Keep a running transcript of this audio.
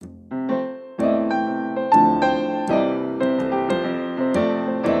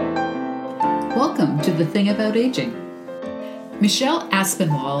to The Thing About Aging. Michelle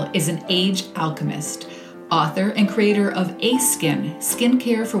Aspinwall is an age alchemist, author and creator of A-Skin,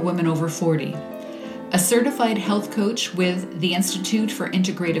 skincare for women over 40. A certified health coach with the Institute for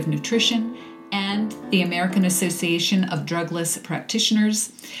Integrative Nutrition and the American Association of Drugless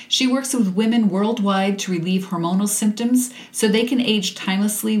Practitioners, she works with women worldwide to relieve hormonal symptoms so they can age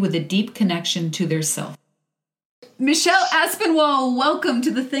timelessly with a deep connection to their self. Michelle Aspinwall, welcome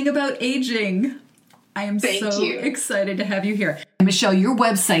to The Thing About Aging. I am so excited to have you here. Michelle, your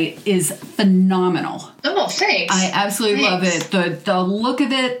website is phenomenal. Oh, thanks. I absolutely love it. The look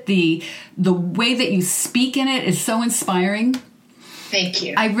of it, the way that you speak in it is so inspiring. Thank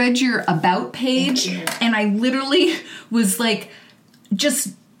you. I read your About page, and I literally was like,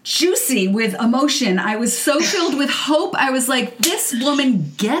 just juicy with emotion. I was so filled with hope. I was like, this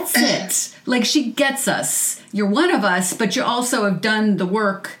woman gets it. Like, she gets us. You're one of us, but you also have done the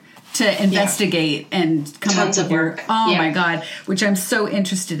work to investigate and come up with work. Oh my God, which I'm so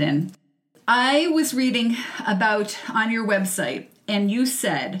interested in. I was reading about on your website, and you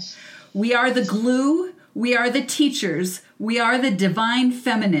said, we are the glue, we are the teachers, we are the divine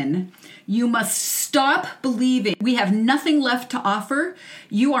feminine. You must stop believing we have nothing left to offer.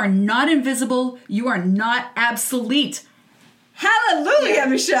 You are not invisible. You are not obsolete. Hallelujah,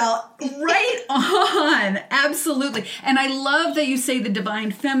 Michelle. Right on. Absolutely. And I love that you say the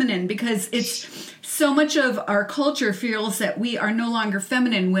divine feminine, because it's so much of our culture feels that we are no longer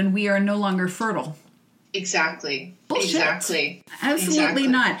feminine when we are no longer fertile. Exactly. Bullshit. Exactly. Absolutely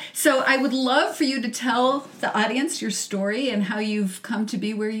not. So I would love for you to tell the audience your story and how you've come to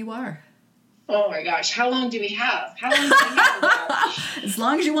be where you are. Oh my gosh. How long do we have? As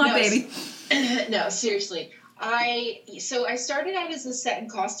long as you want, baby. No, seriously. I started out as a set and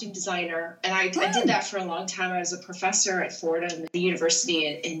costume designer, and I did that for a long time. I was a professor at Fordham, the university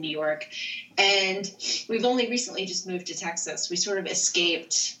in New York, and we've only recently just moved to Texas. We sort of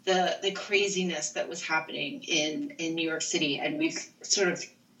escaped the craziness that was happening in New York City, and we've sort of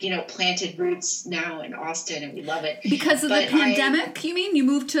planted roots now in Austin, and we love it. Because of the pandemic, you mean? You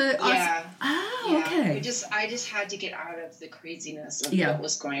moved to Austin? Yeah. Oh, okay. I just had to get out of the craziness of what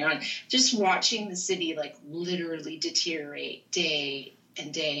was going on. Just watching the city literally deteriorate day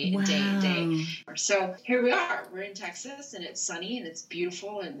and day and day and day. So here we are. We're in Texas, and it's sunny and it's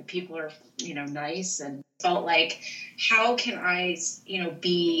beautiful, and the people are nice, and felt like, how can I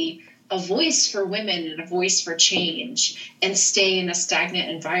be a voice for women and a voice for change, and stay in a stagnant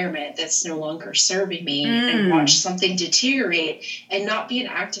environment that's no longer serving me, and watch something deteriorate and not be an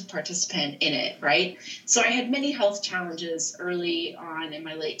active participant in it, right? So I had many health challenges early on in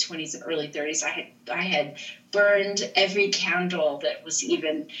my late 20s and early 30s. I had burned every candle that was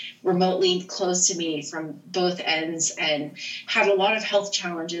even remotely close to me from both ends, and had a lot of health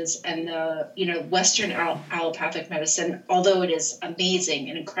challenges. And the Western allopathic medicine, although it is amazing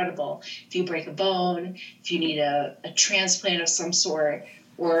and incredible, if you break a bone, if you need a transplant of some sort,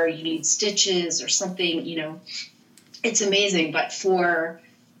 or you need stitches or something, it's amazing. But for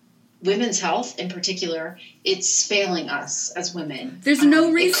women's health in particular, it's failing us as women. There's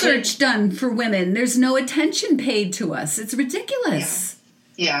no research done for women. There's no attention paid to us. It's ridiculous.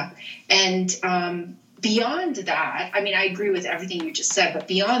 Yeah. And beyond that, I mean, I agree with everything you just said, but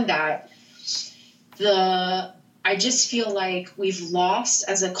beyond that, I just feel like we've lost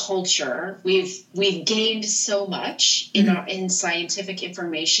as a culture. We've gained so much in scientific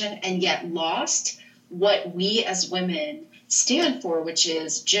information, and yet lost what we as women stand for, which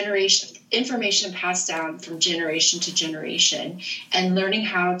is information passed down from generation to generation, and learning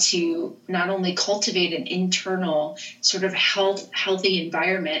how to not only cultivate an internal sort of healthy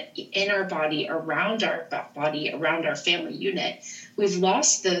environment in our body, around our family unit. We've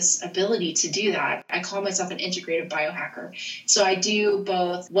lost this ability to do that. I call myself an integrative biohacker. So I do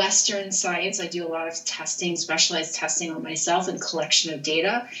both Western science. I do a lot of testing, specialized testing on myself and collection of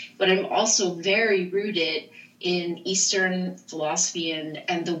data, but I'm also very rooted in Eastern philosophy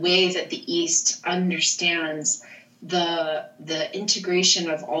and the way that the East understands the integration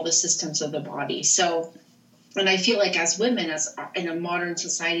of all the systems of the body. So, and I feel like as women, as in a modern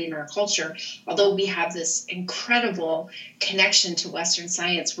society in our culture, although we have this incredible connection to Western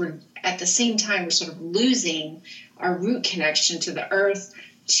science, we're at the same time, we're sort of losing our root connection to the earth,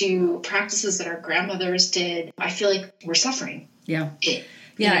 to practices that our grandmothers did. I feel like we're suffering. Yeah.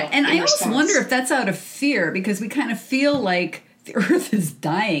 And I almost wonder if that's out of fear, because we kind of feel like the earth is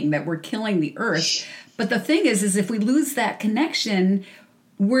dying, that we're killing the earth. But the thing is if we lose that connection,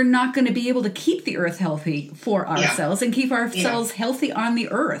 we're not going to be able to keep the earth healthy for ourselves and keep ourselves healthy on the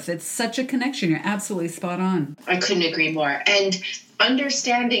earth. It's such a connection. You're absolutely spot on. I couldn't agree more. And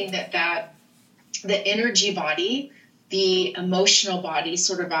understanding that the energy body, the emotional body,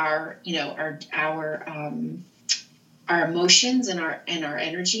 sort of our emotions and our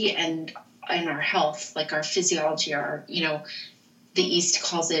energy and our health, like our physiology, our, the East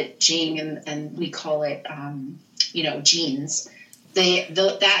calls it Jing and we call it, genes.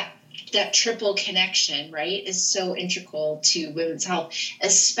 That triple connection, right, is so integral to women's health,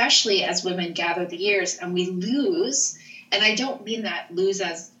 especially as women gather the years and we lose, and I don't mean that lose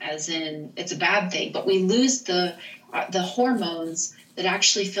as in it's a bad thing, but we lose the hormones that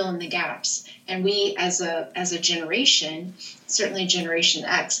actually fill in the gaps. And we as a generation, certainly Generation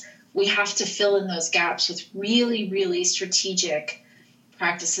X, we have to fill in those gaps with really, really strategic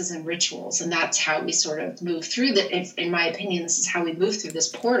practices and rituals. And that's how we sort of move through in my opinion, this is how we move through this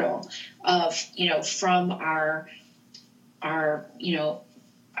portal of, from our, I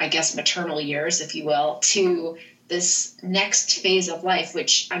guess, maternal years, if you will, to this next phase of life,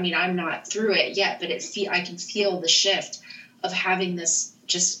 which, I mean, I'm not through it yet, but I can feel the shift of having this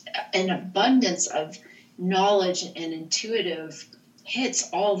just an abundance of knowledge and intuitive hits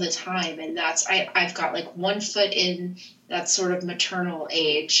all the time. And I've got like one foot in that sort of maternal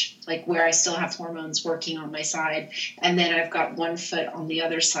age, like where I still have hormones working on my side. And then I've got one foot on the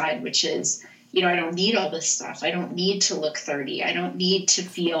other side, which is, I don't need all this stuff. I don't need to look 30. I don't need to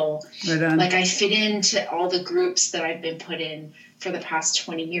feel like I fit into all the groups that I've been put in for the past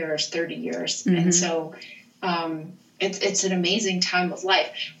 20 years, 30 years. Mm-hmm. And so it's an amazing time of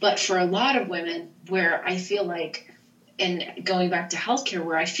life. But for a lot of women, where I feel like, and going back to healthcare,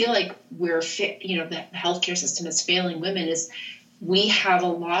 where I feel like the healthcare system is failing women, is we have a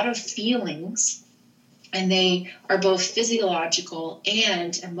lot of feelings, and they are both physiological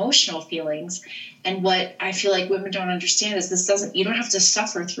and emotional feelings. And what I feel like women don't understand is you don't have to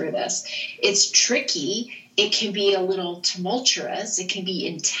suffer through this. It's tricky. It can be a little tumultuous. It can be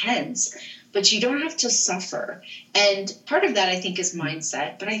intense, but you don't have to suffer. And part of that, I think, is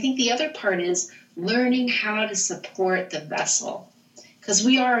mindset. But I think the other part is learning how to support the vessel, because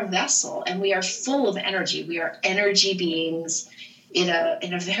we are a vessel and we are full of energy. We are energy beings in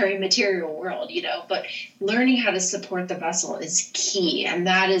a very material world, but learning how to support the vessel is key. And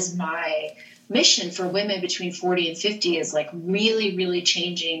that is my mission for women between 40 and 50, is like really, really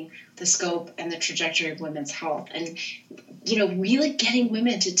changing the scope and the trajectory of women's health. And, really getting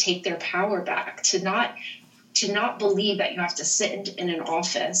women to take their power back, to not believe that you have to sit in an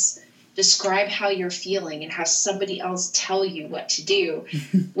office, describe how you're feeling, and have somebody else tell you what to do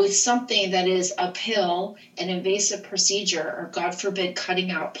with something that is a pill, an invasive procedure, or God forbid,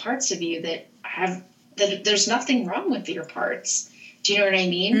 cutting out parts of you that there's nothing wrong with your parts. Do you know what I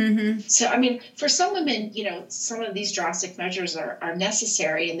mean? Mm-hmm. So, I mean, for some women, some of these drastic measures are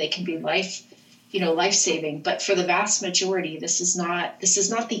necessary and they can be life-saving. But for the vast majority, this is not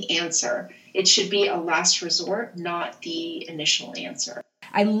the answer. It should be a last resort, not the initial answer.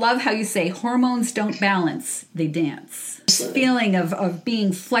 I love how you say hormones don't balance, they dance. This feeling of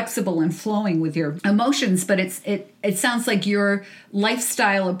being flexible and flowing with your emotions, but it sounds like your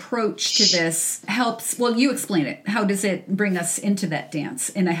lifestyle approach to this helps. Well, you explain it. How does it bring us into that dance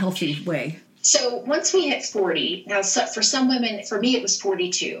in a healthy way? So once we hit 40, now for some women, for me it was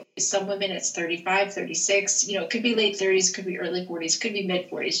 42. Some women it's 35, 36, it could be late 30s, could be early 40s, could be mid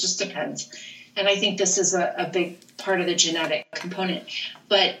 40s, just depends. And I think this is a big part of the genetic component.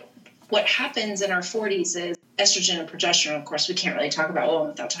 But what happens in our 40s is estrogen and progesterone. Of course, we can't really talk about one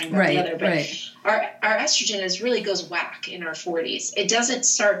without talking about the other. But our estrogen really goes whack in our 40s. It doesn't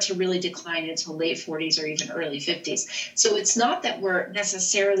start to really decline until late 40s or even early 50s. So it's not that we're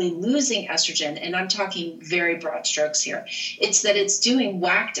necessarily losing estrogen, and I'm talking very broad strokes here. It's that it's doing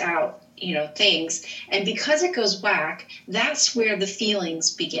whacked out things. And because it goes whack, that's where the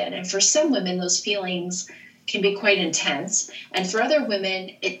feelings begin. And for some women, those feelings can be quite intense. And for other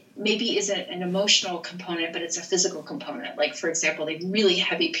women, it maybe isn't an emotional component, but it's a physical component. Like, for example, they have really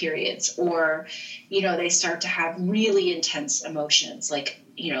heavy periods, or, they start to have really intense emotions, like,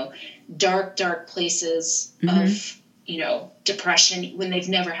 dark places of, depression when they've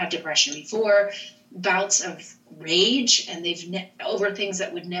never had depression before, bouts of rage, and they've over things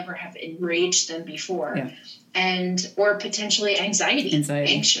that would never have enraged them before, or potentially anxiety.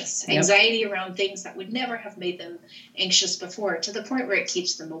 Anxiety around things that would never have made them anxious before, to the point where it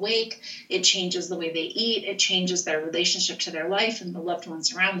keeps them awake. It changes the way they eat. It changes their relationship to their life and the loved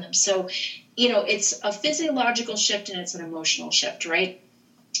ones around them. So, it's a physiological shift and it's an emotional shift, right?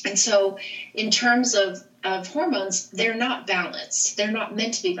 And so in terms of hormones, they're not balanced. They're not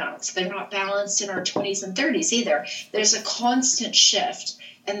meant to be balanced. They're not balanced in our 20s and 30s either. There's a constant shift.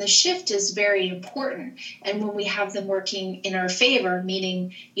 And the shift is very important. And when we have them working in our favor,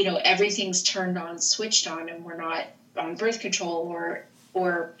 meaning, everything's turned on, switched on, and we're not on birth control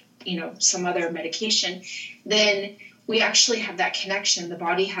or some other medication, then we actually have that connection. The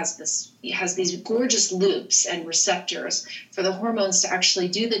body has these gorgeous loops and receptors for the hormones to actually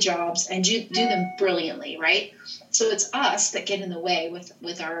do the jobs and do them brilliantly, right? So it's us that get in the way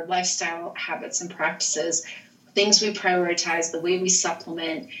with our lifestyle habits and practices, things we prioritize, the way we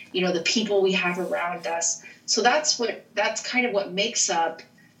supplement, the people we have around us. So that's kind of what makes up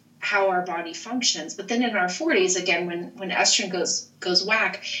how our body functions. But then in our 40s, again, when estrogen goes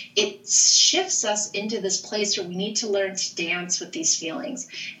whack, it shifts us into this place where we need to learn to dance with these feelings.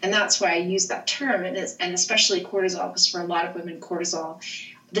 And that's why I use that term, and especially cortisol, because for a lot of women, cortisol,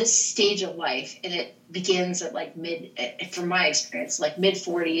 this stage of life, and it begins at from my experience, like mid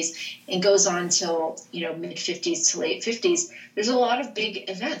 40s and goes on till, mid 50s to late 50s. There's a lot of big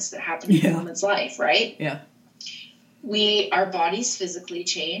events that happen in a woman's life, right? Yeah. Our bodies physically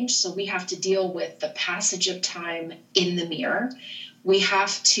change, so we have to deal with the passage of time in the mirror. We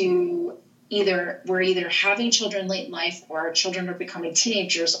have to we're either having children late in life, or our children are becoming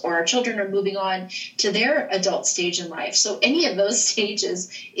teenagers, or our children are moving on to their adult stage in life. So any of those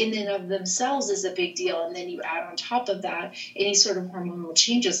stages in and of themselves is a big deal. And then you add on top of that any sort of hormonal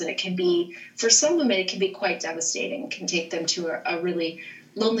changes, and it can be, for some women, it can be quite devastating. It can take them to a really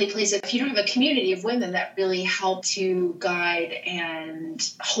lonely place. If you don't have a community of women that really help to guide and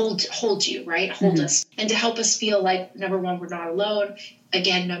hold you, right? Hold us, and to help us feel like, number one, we're not alone.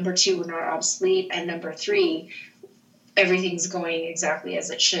 Again, number two, we're not obsolete. And number three, everything's going exactly as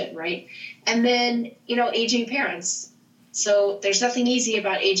it should, right? And then, aging parents. So there's nothing easy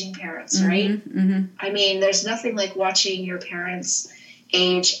about aging parents, right? Mm-hmm. I mean, there's nothing like watching your parents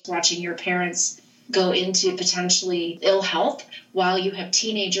age, watching your parents go into potentially ill health while you have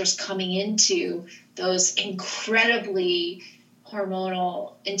teenagers coming into those incredibly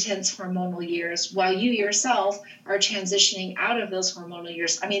intense hormonal years, while you yourself are transitioning out of those hormonal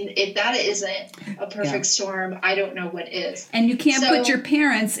years. I mean, if that isn't a perfect storm, I don't know what is. And you can't put your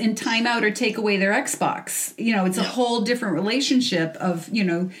parents in timeout or take away their Xbox. It's a whole different relationship of,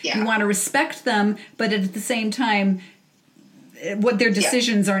 you want to respect them, but at the same time, what their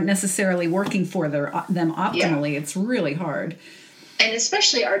decisions aren't necessarily working for them optimally. It's really hard. And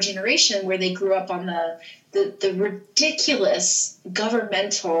especially our generation, where they grew up on the ridiculous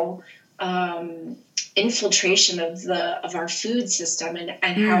governmental infiltration of our food system,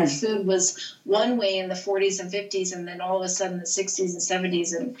 and how food was one way in the 40s and 50s, and then all of a sudden the 60s and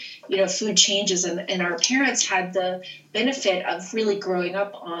 70s, and food changes, and our parents had the benefit of really growing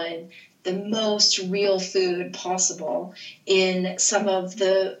up on the most real food possible in some of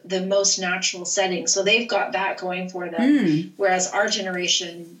the most natural settings. So they've got that going for them. Whereas our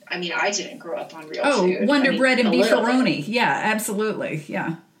generation, I mean, I didn't grow up on real food. Oh, Wonder Bread and beefaroni. Yeah, absolutely.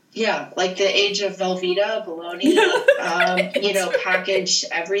 Yeah. Yeah, like the age of Velveeta, bologna, packaged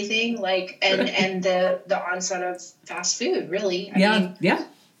everything, and the onset of fast food, really. I mean,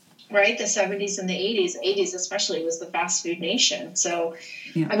 right? The 70s and the 80s especially, was the fast food nation. So,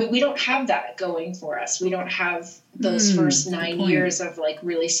 I mean, we don't have that going for us. We don't have those first 9 years of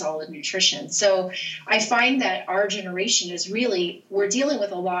really solid nutrition. So I find that our generation is we're dealing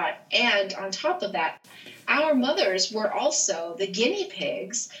with a lot. And on top of that, our mothers were also the guinea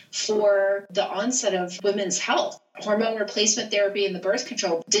pigs for the onset of women's health. Hormone replacement therapy and the birth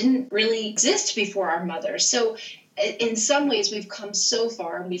control didn't really exist before our mothers. So in some ways, we've come so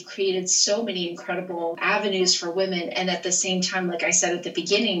far, and we've created so many incredible avenues for women. And at the same time, like I said at the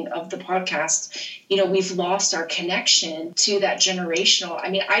beginning of the podcast, we've lost our connection to that generational. I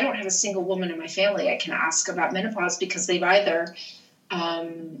mean, I don't have a single woman in my family I can ask about menopause, because they've either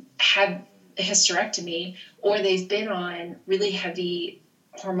had a hysterectomy, or they've been on really heavy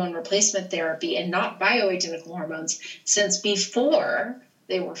hormone replacement therapy and not bioidentical hormones since before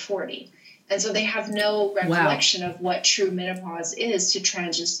they were 40. And so they have no recollection of what true menopause is to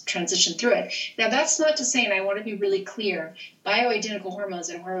transition through it. Now, that's not to say, and I want to be really clear, bioidentical hormones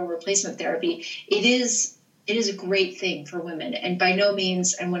and hormone replacement therapy, it is a great thing for women. And by no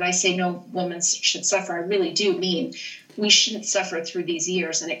means, and when I say no woman should suffer, I really do mean we shouldn't suffer through these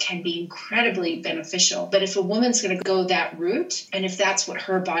years, and it can be incredibly beneficial. But if a woman's going to go that route, and if that's what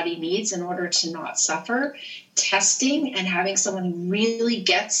her body needs in order to not suffer, testing and having someone who really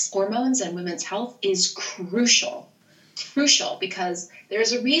gets hormones and women's health is crucial, because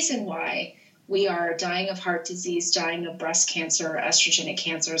there's a reason why we are dying of heart disease, dying of breast cancer, estrogenic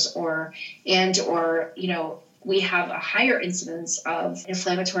cancers, or we have a higher incidence of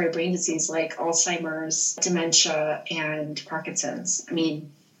inflammatory brain disease like Alzheimer's, dementia, and Parkinson's. I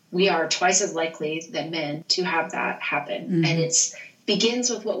mean, we are twice as likely than men to have that happen. Mm-hmm. And it begins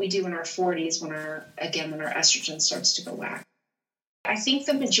with what we do in our 40s when our estrogen starts to go whack. I think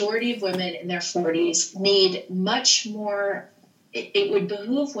the majority of women in their 40s need much more. It would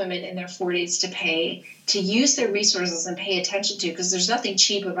behoove women in their 40s to use their resources and pay attention to, because there's nothing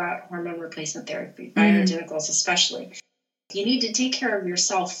cheap about hormone replacement therapy, bioidenticals especially. You need to take care of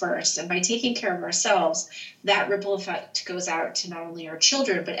yourself first. And by taking care of ourselves, that ripple effect goes out to not only our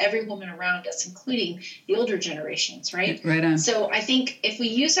children, but every woman around us, including the older generations, right? Right on. So I think if we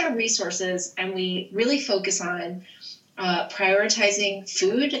use our resources and we really focus on prioritizing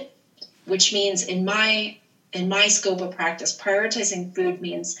food, which means in my scope of practice, prioritizing food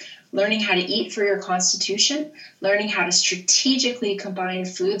means learning how to eat for your constitution, learning how to strategically combine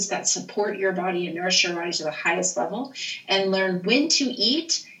foods that support your body and nourish your body to the highest level, and learn when to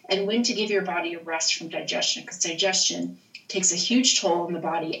eat and when to give your body a rest from digestion, because digestion takes a huge toll on the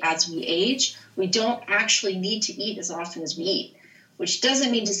body as we age. We don't actually need to eat as often as we eat, which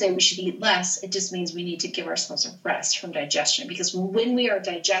doesn't mean to say we should eat less. It just means we need to give ourselves a rest from digestion, because when we are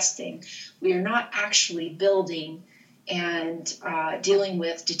digesting, we are not actually building and dealing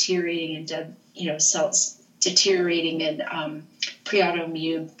with deteriorating and cells, deteriorating and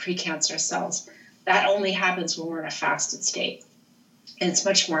pre-autoimmune, precancer cells. That only happens when we're in a fasted state. And it's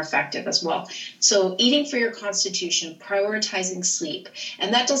much more effective as well. So eating for your constitution, prioritizing sleep.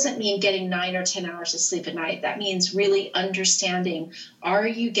 And that doesn't mean getting 9 or 10 hours of sleep a night. That means really understanding, are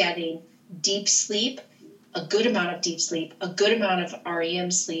you getting deep sleep, a good amount of deep sleep, a good amount of REM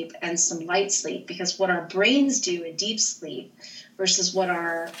sleep, and some light sleep? Because what our brains do in deep sleep versus what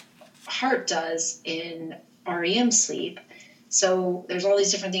our heart does in REM sleep. So there's all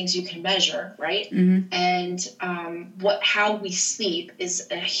these different things you can measure, right? Mm-hmm. And how we sleep is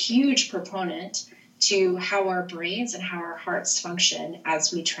a huge proponent to how our brains and how our hearts function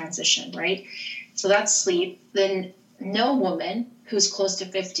as we transition, right? So that's sleep. Then no woman who's close to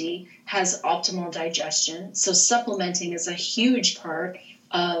 50 has optimal digestion. So supplementing is a huge part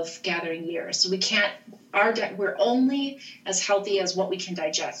of gathering years. So we're only as healthy as what we can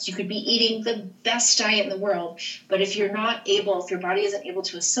digest. You could be eating the best diet in the world, but if your body isn't able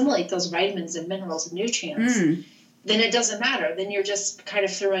to assimilate those vitamins and minerals and nutrients, then it doesn't matter. Then you're just kind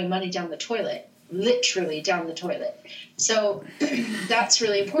of throwing money down the toilet, literally down the toilet. So that's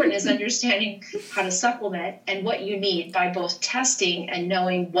really important, is understanding how to supplement and what you need by both testing and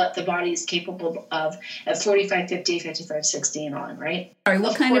knowing what the body is capable of at 45, 50, 55, 60 and on, right? Sorry,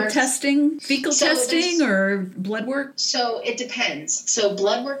 what kind of testing? Fecal testing or blood work? So it depends. So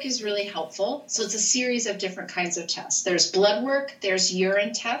blood work is really helpful. So it's a series of different kinds of tests. There's blood work, there's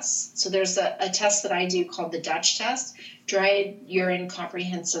urine tests. So there's a test that I do called the Dutch test, dried urine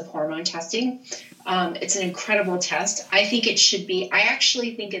comprehensive hormone testing. It's an incredible test. I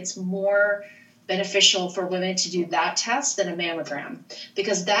actually think it's more beneficial for women to do that test than a mammogram,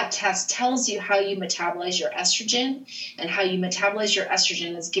 because that test tells you how you metabolize your estrogen, and how you metabolize your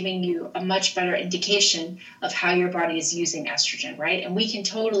estrogen is giving you a much better indication of how your body is using estrogen, right? And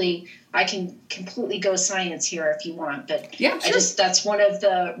I can completely go science here if you want, but yeah, sure. That's one of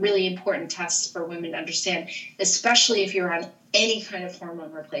the really important tests for women to understand, especially if you're on any kind of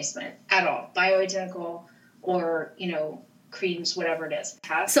hormone replacement at all, bioidentical or, creams, whatever it is.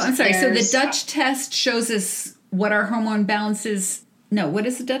 So I'm sorry. So the Dutch test shows us what our hormone balance is. No, what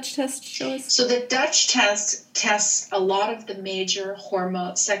does the Dutch test show us? So the Dutch test tests a lot of the major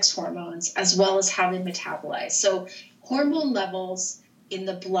sex hormones, as well as how they metabolize. So hormone levels in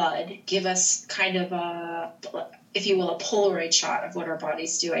the blood give us kind of a Polaroid shot of what our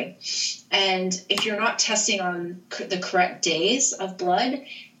body's doing. And if you're not testing on the correct days of blood,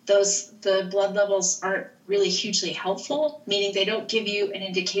 the blood levels aren't really hugely helpful, meaning they don't give you an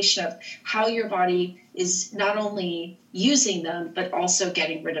indication of how your body is not only using them, but also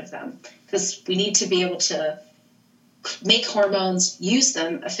getting rid of them. Because we need to be able to make hormones, use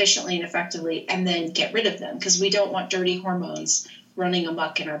them efficiently and effectively, and then get rid of them, because we don't want dirty hormones running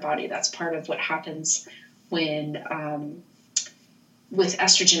amok in our body. That's part of what happens when with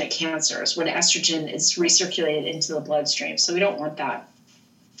estrogenic cancers, when estrogen is recirculated into the bloodstream. So we don't want that.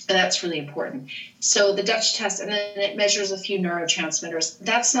 And that's really important. So the Dutch test, and then it measures a few neurotransmitters.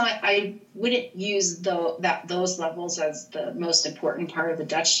 I wouldn't use those levels as the most important part of the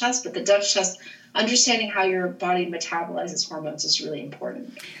Dutch test, but the Dutch test, understanding how your body metabolizes hormones is really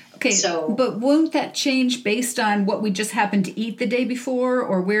important. Okay, but won't that change based on what we just happened to eat the day before,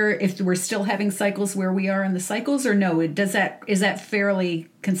 or if we're still having cycles, where we are in the cycles, or no? Is that fairly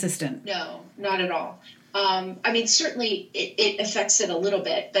consistent? No, not at all. I mean, certainly it affects it a little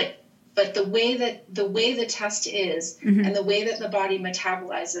bit, but the way the test is, and the way that the body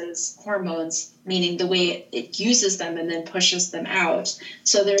metabolizes hormones, meaning the way it uses them and then pushes them out.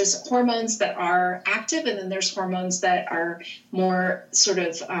 So there's hormones that are active, and then there's hormones that are more sort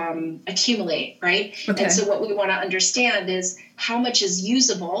of accumulate, right? Okay. And so what we want to understand is how much is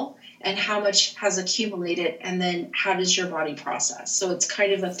usable and how much has accumulated, and then how does your body process. So it's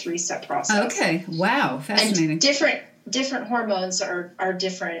kind of a 3-step process. Okay. Wow. Fascinating. And different hormones are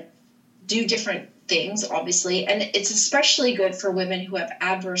different, do different things, obviously. And it's especially good for women who have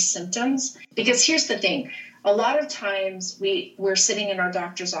adverse symptoms, because here's the thing. A lot of times we're sitting in our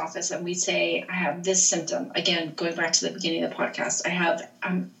doctor's office and we say, I have this symptom. Again, going back to the beginning of the podcast,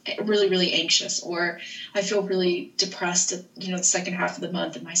 I'm really, really anxious, or I feel really depressed at, the second half of the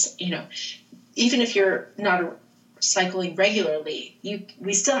month. And even if you're not cycling regularly,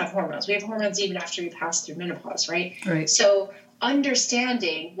 we still have hormones. We have hormones even after you pass through menopause, right? Right. So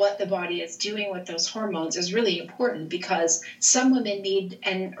understanding what the body is doing with those hormones is really important, because some women need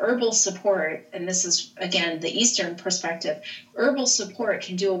an herbal support. And this is, again, the Eastern perspective. Herbal support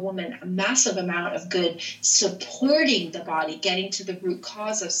can do a woman a massive amount of good, supporting the body, getting to the root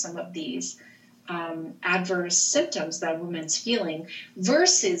cause of some of these adverse symptoms that a woman's feeling,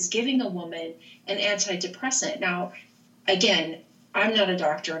 versus giving a woman an antidepressant. Now, again, I'm not a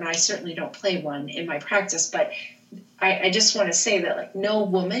doctor, and I certainly don't play one in my practice, but I just want to say that no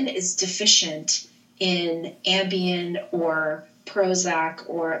woman is deficient in Ambien or Prozac,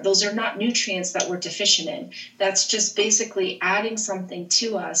 or those are not nutrients that we're deficient in. That's just basically adding something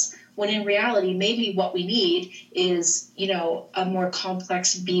to us, when in reality, maybe what we need is, a more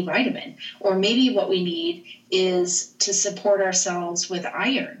complex B vitamin, or maybe what we need is to support ourselves with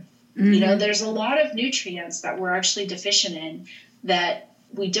iron. There's a lot of nutrients that we're actually deficient in that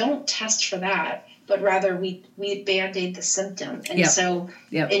we don't test for that, but rather we Band-Aid the symptom. And so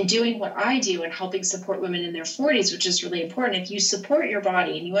in doing what I do and helping support women in their 40s, which is really important, if you support your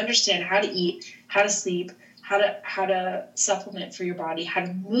body and you understand how to eat, how to sleep, how to supplement for your body, how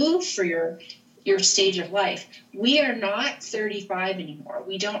to move for your stage of life. We are not 35 anymore.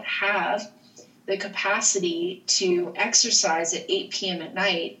 We don't have the capacity to exercise at 8 p.m. at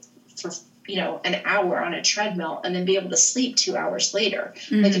night for an hour on a treadmill and then be able to sleep 2 hours later.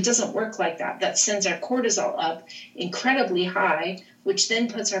 It doesn't work like that. That sends our cortisol up incredibly high, which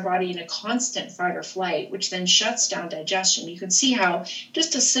then puts our body in a constant fight or flight, which then shuts down digestion. You can see how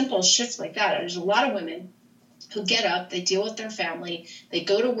just a simple shift like that, there's a lot of women who get up, they deal with their family, they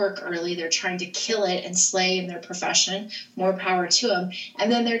go to work early, they're trying to kill it and slay in their profession, more power to them,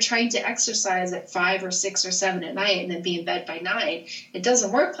 and then they're trying to exercise at 5 or 6 or 7 at night and then be in bed by 9. It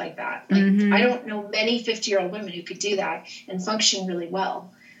doesn't work like that. I don't know many 50-year-old women who could do that and function really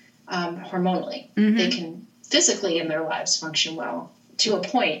well hormonally. They can physically in their lives function well to a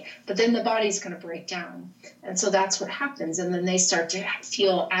point, but then the body's going to break down. And so that's what happens. And then they start to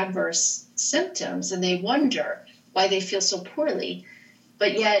feel adverse symptoms, and they wonder why they feel so poorly.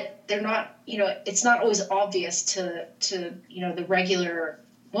 But yet they're not, it's not always obvious to the regular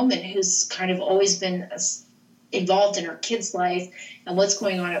woman who's kind of always been involved in her kid's life and what's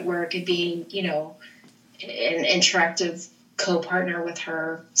going on at work, and being, an interactive co-partner with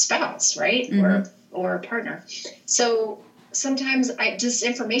her spouse, right? Or a partner. So sometimes this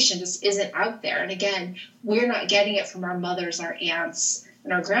information just isn't out there. And again, we're not getting it from our mothers, our aunts,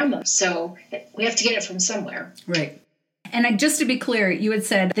 and our grandmothers. So we have to get it from somewhere. Right. And just to be clear, you had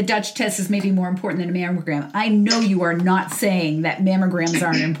said the Dutch test is maybe more important than a mammogram. I know you are not saying that mammograms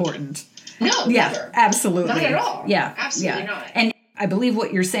aren't important. No, never. Absolutely. Not at all. Yeah. Absolutely not. And I believe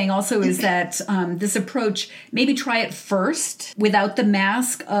what you're saying also is that this approach, maybe try it first without the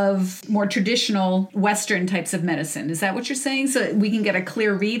mask of more traditional Western types of medicine. Is that what you're saying? So we can get a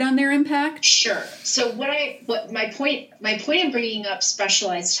clear read on their impact? Sure. So my point in bringing up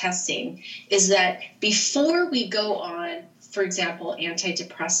specialized testing is that before we go on, for example,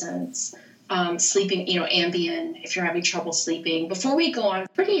 antidepressants, sleeping, Ambien, if you're having trouble sleeping, before we go on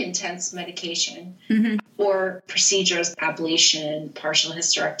pretty intense medication or procedures, ablation, partial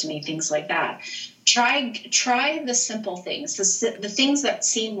hysterectomy, things like that, try the simple things, the things that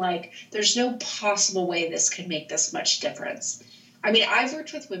seem like there's no possible way this could make this much difference. I mean, I've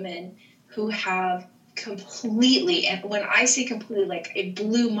worked with women who have completely, and when I say completely, it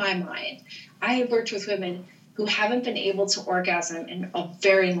blew my mind. I have worked with women who haven't been able to orgasm in a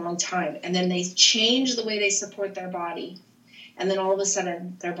very long time. And then they change the way they support their body. And then all of a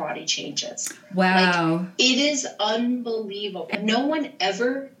sudden, their body changes. Wow. It is unbelievable. No one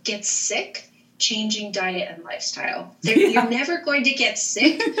ever gets sick changing diet and lifestyle. You're never going to get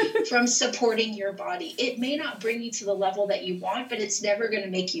sick from supporting your body. It may not bring you to the level that you want, but it's never going to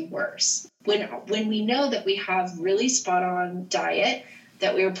make you worse. When we know that we have really spot on diet,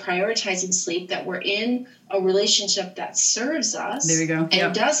 that we're prioritizing sleep, that we're in a relationship that serves us, there you go,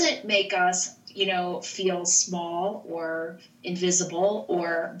 and doesn't make us, feel small or invisible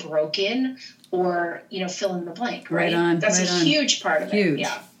or broken or, fill in the blank, right? That's a huge part of it.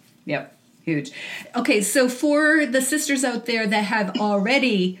 Yeah. Yep. Huge. Okay. So for the sisters out there that have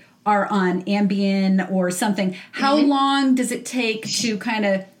already are on Ambien or something, how long does it take to kind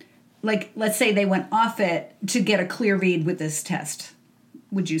of, like, let's say they went off it, to get a clear read with this test,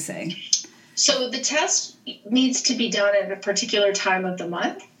 would you say? So the test needs to be done at a particular time of the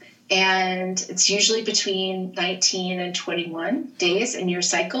month. And it's usually between 19 and 21 days in your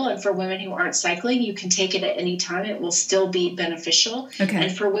cycle. And for women who aren't cycling, you can take it at any time. It will still be beneficial. Okay.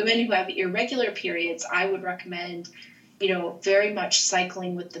 And for women who have irregular periods, I would recommend, very much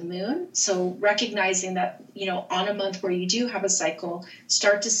cycling with the moon. So recognizing that, on a month where you do have a cycle,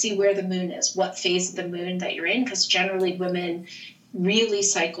 start to see where the moon is, what phase of the moon that you're in. Because generally women really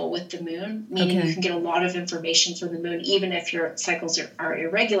cycle with the moon, meaning you can get a lot of information from the moon, even if your cycles are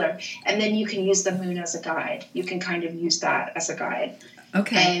irregular. And then you can use the moon as a guide. You can kind of use that as a guide.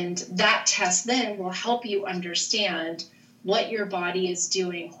 Okay. And that test then will help you understand what your body is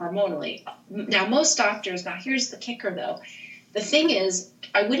doing hormonally. Now, most doctors, here's the kicker though. The thing is,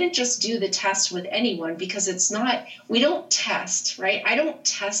 I wouldn't just do the test with anyone, because we don't test, right? I don't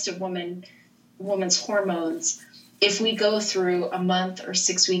test a woman's hormones if we go through a month or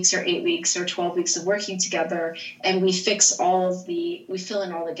 6 weeks or 8 weeks or 12 weeks of working together and we we fill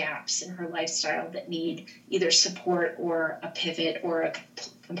in all the gaps in her lifestyle that need either support or a pivot or a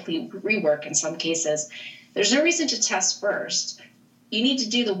complete rework in some cases. There's no reason to test first. You need to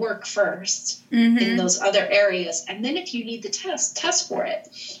do the work first in those other areas. And then if you need the test for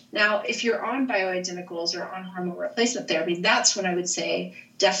it. Now, if you're on bioidenticals or on hormone replacement therapy, that's when I would say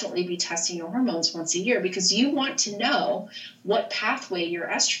definitely be testing your hormones once a year, because you want to know what pathway your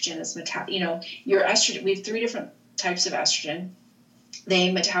estrogen is. Your estrogen, we have 3 different types of estrogen.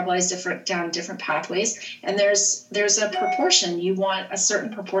 They metabolize down different pathways, and there's a proportion. You want a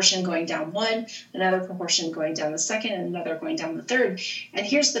certain proportion going down one, another proportion going down the second, and another going down the third. And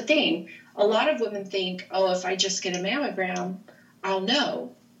here's the thing. A lot of women think, if I just get a mammogram, I'll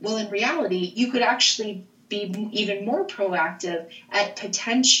know. Well, in reality, you could actually be even more proactive at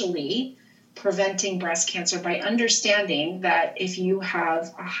potentially preventing breast cancer by understanding that if you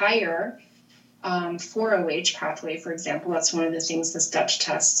have a higher 4OH pathway, for example, that's one of the things this Dutch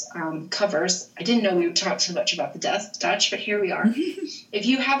test covers. I didn't know we would talk so much about the Dutch, but here we are. If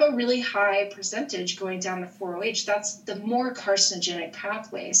you have a really high percentage going down to 4OH, that's the more carcinogenic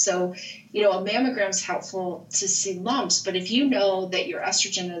pathway. So, a mammogram is helpful to see lumps, but if you know that your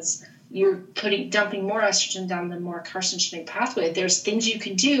estrogen you're dumping more estrogen down the more carcinogenic pathway, there's things you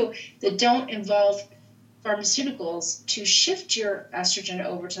can do that don't involve pharmaceuticals to shift your estrogen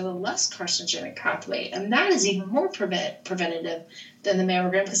over to the less carcinogenic pathway. And that is even more preventative than the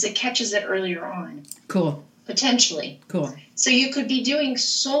mammogram, because it catches it earlier on. Cool. Potentially. Cool. So you could be doing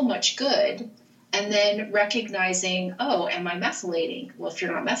so much good and then recognizing, am I methylating? Well, if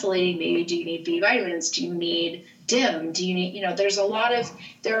you're not methylating, maybe do you need B vitamins? Do you need DIM? Do you need,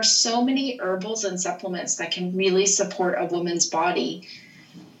 there are so many herbals and supplements that can really support a woman's body,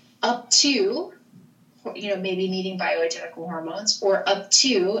 up to maybe needing bioidentical hormones, or up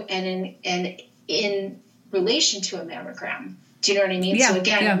to and in relation to a mammogram. Do you know what I mean? Yeah, so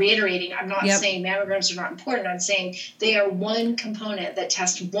again, reiterating, I'm not saying mammograms are not important. I'm saying they are one component that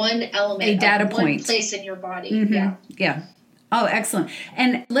tests one element, a data of point, one place in your body. Yeah. Oh, excellent.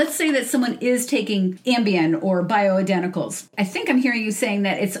 And let's say that someone is taking Ambien or bioidenticals. I think I'm hearing you saying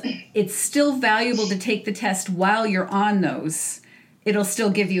that it's still valuable to take the test while you're on those. It'll still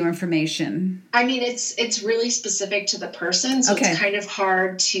give you information. I mean, it's really specific to the person, so it's kind of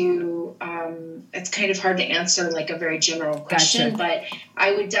hard to answer like a very general question. But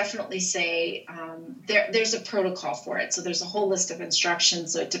I would definitely say there's a protocol for it. So there's a whole list of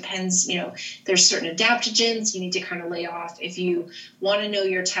instructions. So it depends. There's certain adaptogens you need to kind of lay off. If you want to know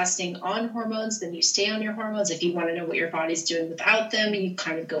you're testing on hormones, then you stay on your hormones. If you want to know what your body's doing without them, you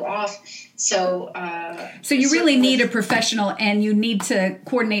kind of go off. So you really need a professional, and you need to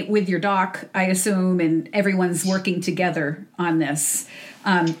coordinate with your doc, I assume, and everyone's working together on this.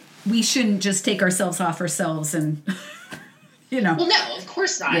 We shouldn't just take ourselves off ourselves and, Well, no, of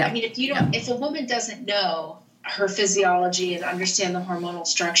course not. Yeah. I mean, if a woman doesn't know her physiology and understand the hormonal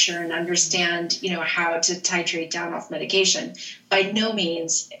structure and understand, how to titrate down off medication. By no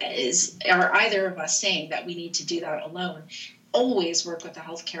means are either of us saying that we need to do that alone. Always work with a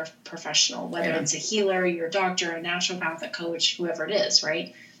healthcare professional, whether it's a healer, your doctor, a naturopathic coach, whoever it is,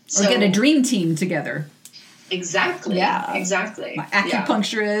 right? Or get a dream team together. Exactly. Yeah. Exactly. My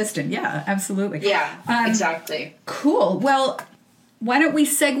acupuncturist and absolutely. Yeah, exactly. Cool. Well, why don't we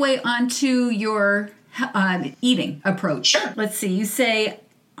segue onto your eating approach? Sure. Let's see. You say,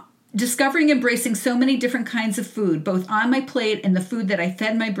 discovering, embracing so many different kinds of food, both on my plate and the food that I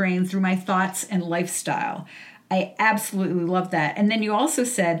fed my brain through my thoughts and lifestyle. I absolutely love that. And then you also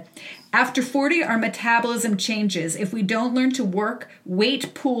said, after 40, our metabolism changes. If we don't learn to work,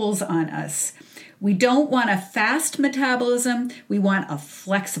 weight pulls on us. We don't want a fast metabolism. We want a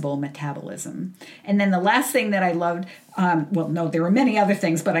flexible metabolism. And then the last thing that I loved, there were many other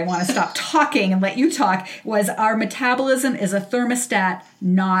things, but I want to stop talking and let you talk, was our metabolism is a thermostat,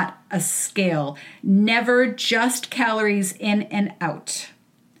 not a scale. Never just calories in and out.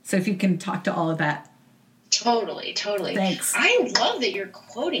 So if you can talk to all of that. Totally. Thanks. I love that you're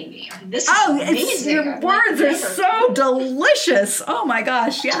quoting me. This is amazing. Your words are so delicious. Oh my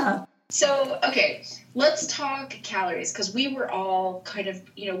gosh, yeah. So, okay, let's talk calories, because we were all kind of,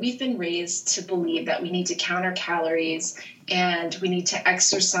 we've been raised to believe that we need to count our calories and we need to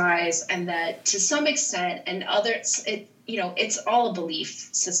exercise, and that to some extent, and others, it's all a belief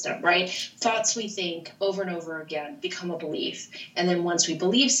system, right? Thoughts we think over and over again become a belief. And then once we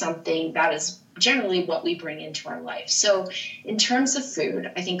believe something, that is generally what we bring into our life. So in terms of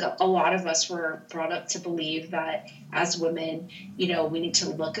food, I think a lot of us were brought up to believe that as women, we need to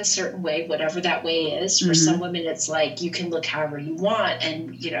look a certain way, whatever that way is. For some women, it's like you can look however you want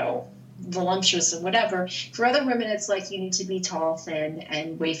and, voluptuous and whatever. For other women, it's like you need to be tall, thin,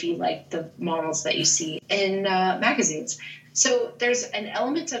 and wavy like the models that you see in magazines. So there's an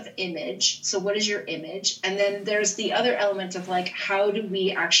element of image. So what is your image? And then there's the other element of like, how do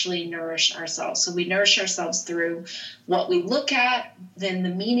we actually nourish ourselves? So we nourish ourselves through what we look at, then the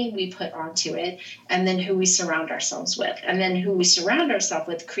meaning we put onto it, and then who we surround ourselves with. And then who we surround ourselves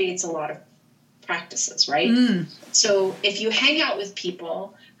with creates a lot of practices, right? So if you hang out with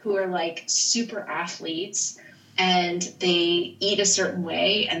people who are like super athletes and they eat a certain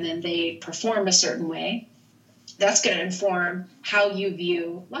way and then they perform a certain way, that's going to inform how you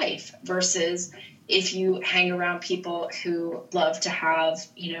view life, versus if you hang around people who love to have,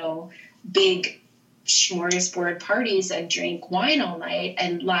 big smorgasbord parties and drink wine all night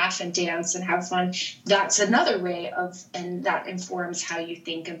and laugh and dance and have fun. That's another way and that informs how you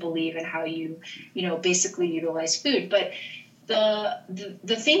think and believe and how you, basically utilize food. But the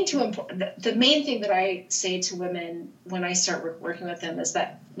main thing that I say to women when I start working with them is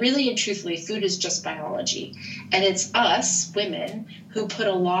that really and truthfully, food is just biology. And it's us, women, who put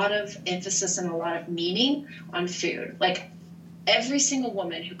a lot of emphasis and a lot of meaning on food. Like every single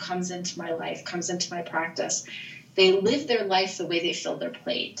woman who comes into my life, comes into my practice, they live their life the way they fill their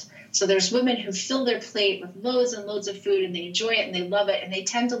plate. So there's women who fill their plate with loads and loads of food and they enjoy it and they love it and they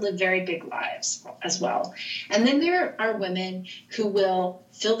tend to live very big lives as well. And then there are women who will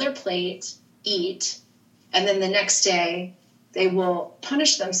fill their plate, eat, and then the next day they will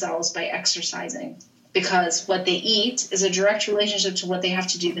punish themselves by exercising, because what they eat is a direct relationship to what they have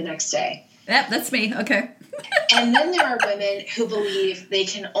to do the next day. Yep, that's me. Okay. And then there are women who believe they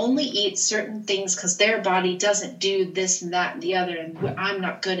can only eat certain things because their body doesn't do this and that and the other, and I'm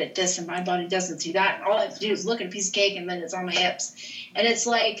not good at this and my body doesn't do that. And all I have to do is look at a piece of cake and then it's on my hips. And it's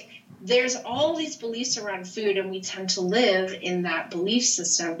like there's all these beliefs around food, and we tend to live in that belief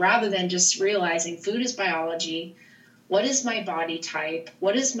system rather than just realizing food is biology. What is my body type?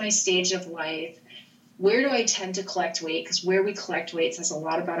 What is my stage of life? Where do I tend to collect weight? Because where we collect weight says a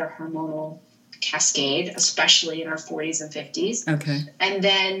lot about our hormonal cascade, especially in our 40s and 50s. Okay. And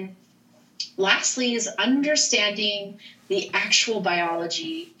then lastly is understanding the actual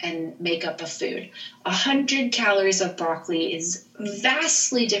biology and makeup of food. 100 calories of broccoli is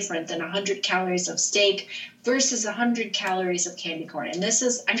vastly different than 100 calories of steak versus 100 calories of candy corn. And this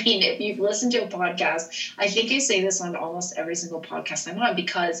is, if you've listened to a podcast, I think I say this on almost every single podcast I'm on,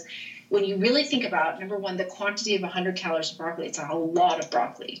 because when you really think about, number one, the quantity of 100 calories of broccoli, it's a lot of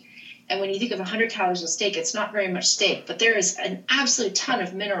broccoli. And when you think of 100 calories of steak, it's not very much steak, but there is an absolute ton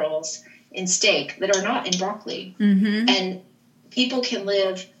of minerals in steak that are not in broccoli. Mm-hmm. And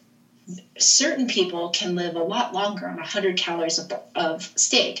certain people can live a lot longer on 100 calories of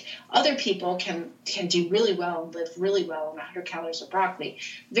steak. Other people can do really well and live really well on 100 calories of broccoli.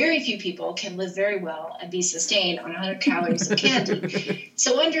 Very few people can live very well and be sustained on 100 calories of candy.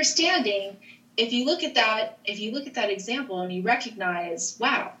 So understanding if you look at that example and you recognize,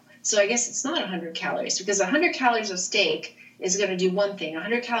 wow, so I guess it's not 100 calories, because 100 calories of steak is going to do one thing,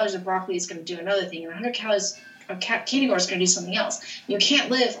 100 calories of broccoli is going to do another thing, and 100 calories of candy corn is going to do something else. You can't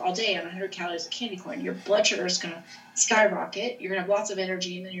live all day on 100 calories of candy corn. Your blood sugar is going to skyrocket. You're going to have lots of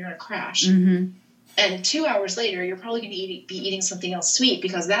energy, and then you're going to crash. Mm-hmm. And 2 hours later, you're probably going to be eating something else sweet,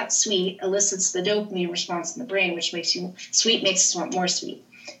 because that sweet elicits the dopamine response in the brain, which makes us want more sweet.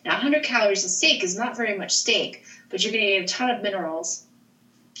 Now, 100 calories of steak is not very much steak, but you're going to get a ton of minerals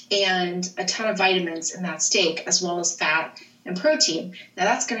and a ton of vitamins in that steak, as well as fat and protein. Now,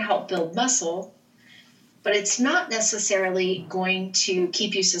 that's going to help build muscle, but it's not necessarily going to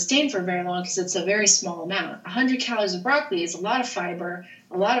keep you sustained for very long, because it's a very small amount. 100 calories of broccoli is a lot of fiber,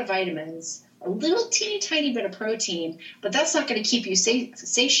 a lot of vitamins, a little teeny tiny bit of protein, but that's not going to keep you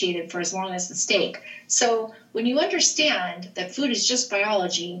satiated for as long as the steak. So when you understand that food is just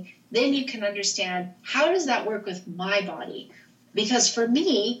biology, then you can understand, how does that work with my body? Because for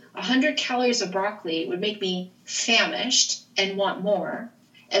me, 100 calories of broccoli would make me famished and want more,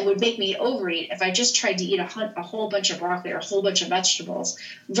 and would make me overeat if I just tried to eat a whole bunch of broccoli or a whole bunch of vegetables,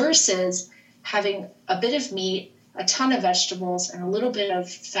 versus having a bit of meat, a ton of vegetables, and a little bit of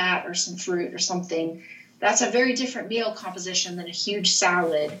fat or some fruit or something. That's a very different meal composition than a huge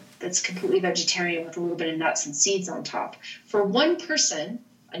salad that's completely vegetarian with a little bit of nuts and seeds on top. For one person,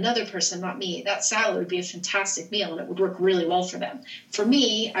 another person, not me, that salad would be a fantastic meal, and it would work really well for them. For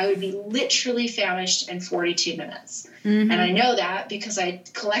me, I would be literally famished in 42 minutes. Mm-hmm. And I know that because I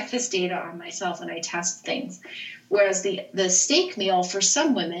collect this data on myself and I test things. Whereas the steak meal for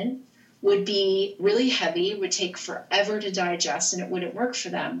some women would be really heavy, would take forever to digest, and it wouldn't work for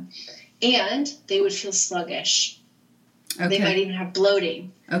them. And they would feel sluggish. Okay. They might even have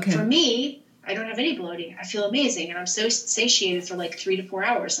bloating. Okay. For me, I don't have any bloating. I feel amazing, and I'm so satiated for like 3 to 4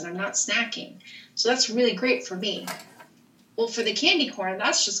 hours, and I'm not snacking. So that's really great for me. Well, for the candy corn,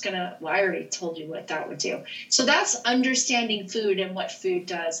 that's just going to, well, I already told you what that would do. So that's understanding food and what food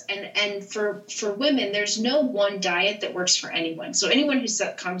does. And for women, there's no one diet that works for anyone. So anyone who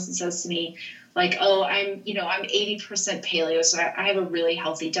comes and says to me, like, oh, I'm 80% paleo, so I have a really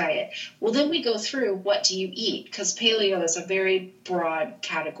healthy diet. Well, then we go through, what do you eat? Because paleo is a very broad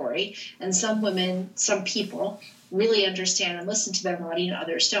category, and some people really understand and listen to their body, and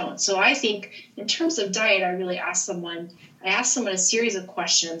others don't. So I think in terms of diet, I really ask someone a series of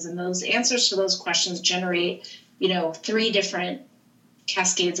questions, and those answers to those questions generate, 3 different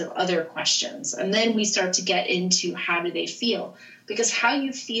cascades of other questions. And then we start to get into, how do they feel? Because how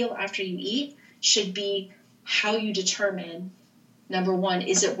you feel after you eat should be how you determine, number one,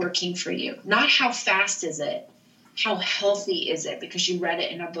 is it working for you? Not how fast is it, how healthy is it because you read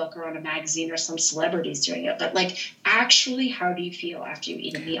it in a book or on a magazine or some celebrity's doing it, but like, actually, how do you feel after you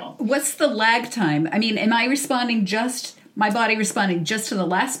eat a meal? What's the lag time? I mean, am my body responding just to the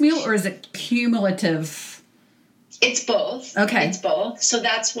last meal, or is it cumulative? It's both. Okay. It's both. So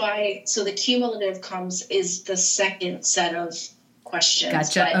that's why, the cumulative is the second set of questions.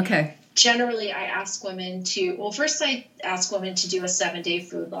 Gotcha. But okay. Generally, I ask women to do a 7-day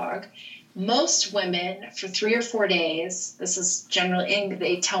food log. Most women, for 3 or 4 days, this is generally, and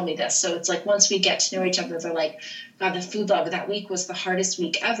they tell me this, so it's like, once we get to know each other, they're like, God, the food log that week was the hardest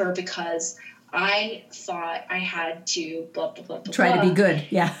week ever, because I thought I had to blah, blah, blah, blah, try to be good.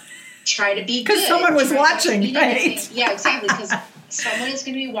 Yeah. Try to be good. Because someone was watching, right? Yeah, exactly. Because someone is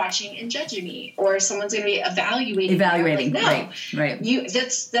going to be watching and judging me, or someo's going to be evaluating. Like, no, right.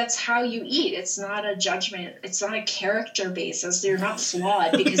 That's how you eat. It's not a judgment. It's not a character basis. You're not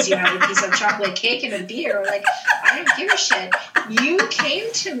flawed because you have a piece of chocolate cake and a beer. Like, I don't give a shit. You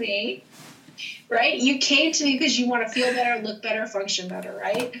came to me, right? You came to me because you want to feel better, look better, function better,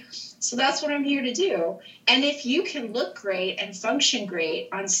 right? So that's what I'm here to do. And if you can look great and function great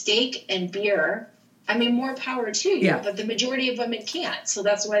on steak and beer, I mean, more power to you. Yeah. But the majority of women can't. So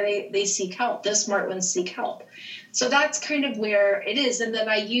that's why they seek help. The smart ones seek help. So that's kind of where it is. And then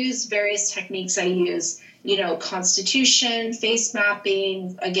I use various techniques. I use, constitution, face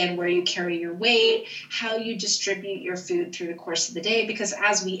mapping, again, where you carry your weight, how you distribute your food through the course of the day. Because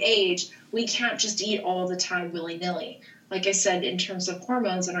as we age, we can't just eat all the time willy-nilly. Like I said, in terms of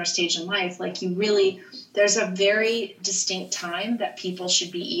hormones in our stage in life, there's a very distinct time that people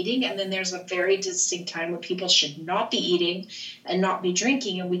should be eating. And then there's a very distinct time where people should not be eating and not be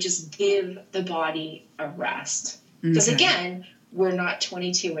drinking. And we just give the body a rest. Because again, we're not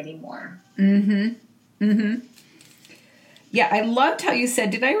 22 anymore. Mm-hmm. Mm-hmm. Yeah, I loved how you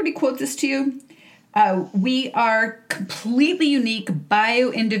said, did I already quote this to you? We are completely unique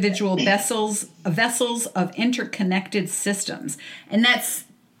bio-individual vessels of interconnected systems. And that's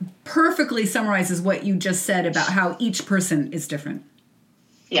perfectly summarizes what you just said about how each person is different.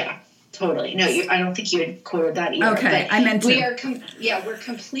 Yeah, totally. No, I don't think you had quoted that either. Okay, but I meant to.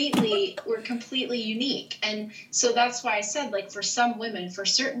 We're completely unique. And so that's why I said, like, for certain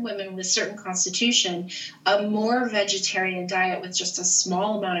women with certain constitution, a more vegetarian diet with just a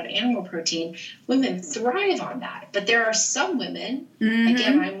small amount of animal protein, women thrive on that. But there are some women,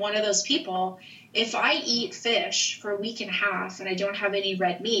 again, I'm one of those people, if I eat fish for a week and a half and I don't have any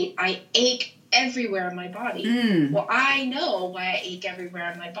red meat, I ache everywhere in my body. Well, I know why I ache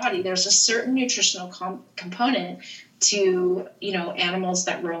everywhere in my body. There's a certain nutritional component to, animals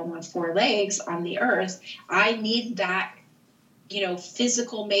that roam on four legs on the earth. I need that,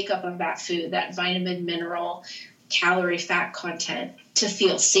 physical makeup of that food, that vitamin, mineral, calorie, fat content to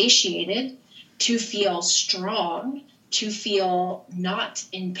feel satiated, to feel strong, to feel not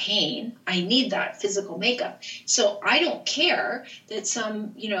in pain. I need that physical makeup. So I don't care that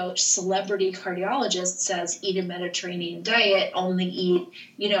some, celebrity cardiologist says eat a Mediterranean diet, only eat,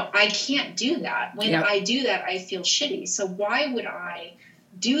 I can't do that. When I do that, I feel shitty. So why would I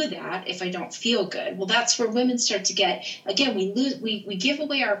do that if I don't feel good? Well, that's where women start to get, again, we give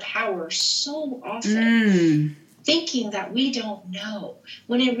away our power so often thinking that we don't know,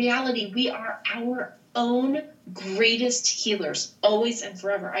 when in reality, we are our own greatest healers, always and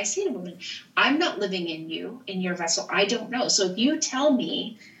forever. I say to women, I'm not living in you, in your vessel. I don't know. So if you tell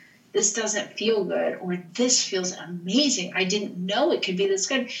me this doesn't feel good or this feels amazing, I didn't know it could be this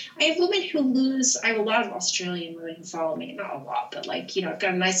good. I have women I have a lot of Australian women who follow me, not a lot, but I've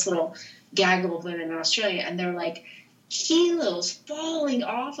got a nice little gaggle of women in Australia, and they're like, kilos falling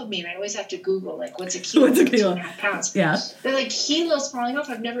off of me. And I always have to Google, what's a kilo? What's a kilo? 2.5 pounds. Yeah. They're like, kilos falling off.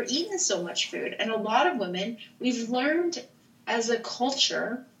 I've never eaten so much food. And a lot of women, we've learned as a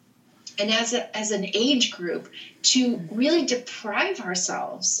culture and as an age group to really deprive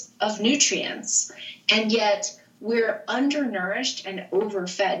ourselves of nutrients. And yet we're undernourished and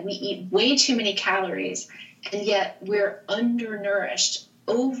overfed. We eat way too many calories, and yet we're undernourished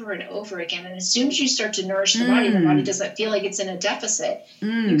over and over again. And as soon as you start to nourish the body doesn't feel like it's in a deficit.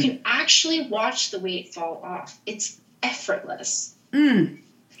 You can actually watch the weight fall off. It's effortless.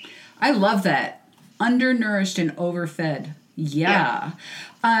 I love that. Undernourished and overfed. Yeah.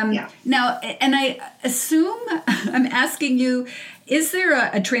 Now, and I assume I'm asking you, is there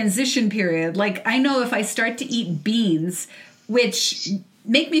a transition period? Like, I know if I start to eat beans, which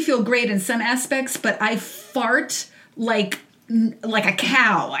make me feel great in some aspects, but I fart like a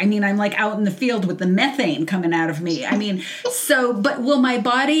cow. I mean, I'm like out in the field with the methane coming out of me. I mean, but will my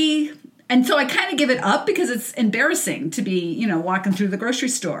body, and so I kind of give it up because it's embarrassing to be, walking through the grocery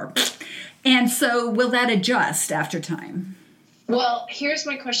store. And so will that adjust after time? Well, here's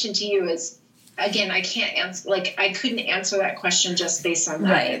my question to you is, again, I can't answer, I couldn't answer that question just based on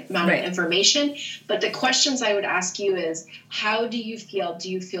that amount of information. But the questions I would ask you is, how do you feel?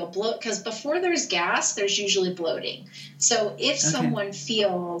 Do you feel bloat? Because before there's gas, there's usually bloating. So if someone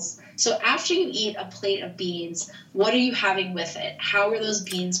feels, so after you eat a plate of beans, what are you having with it? How are those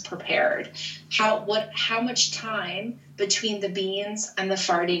beans prepared? How much time between the beans and the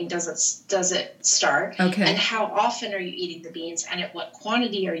farting does it start? Okay. And how often are you eating the beans, and at what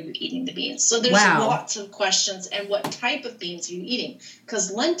quantity are you eating the beans? So there's lots of questions. And what type of beans are you eating?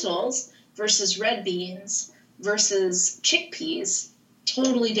 Because lentils versus red beans versus chickpeas,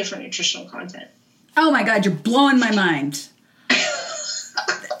 totally different nutritional content. Oh my God, you're blowing my mind.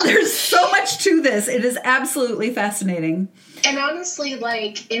 There's so much to this. It is absolutely fascinating. And honestly, in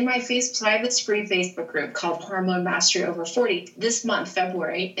my so I have this free Facebook group called Hormone Mastery Over 40. This month,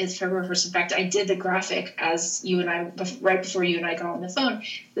 February 1st. In fact, I did the graphic as you and I, right before you and I got on the phone.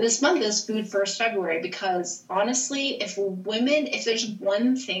 This month is Food First February, because honestly, if there's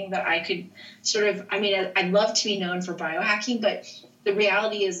one thing that I could I'd love to be known for biohacking, but the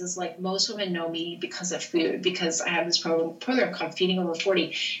reality is most women know me because of food, because I have this program called Feeding Over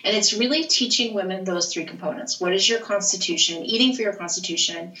 40. And it's really teaching women those three components. What is your constitution? Eating for your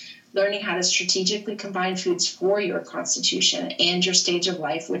constitution, learning how to strategically combine foods for your constitution and your stage of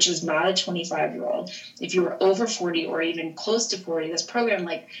life, which is not a 25-year-old. If you are over 40 or even close to 40, this program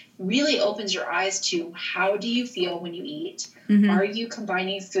really opens your eyes to how do you feel when you eat? Mm-hmm. Are you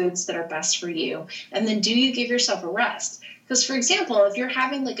combining foods that are best for you? And then do you give yourself a rest? Because, for example, if you're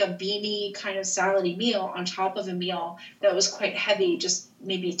having a beanie kind of salady meal on top of a meal that was quite heavy just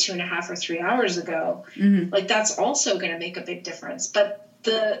maybe 2.5 or 3 hours ago, that's also going to make a big difference. But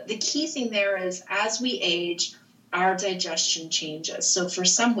the key thing there is, as we age, our digestion changes. So for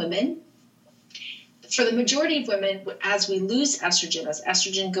some women, for the majority of women, as we lose estrogen, as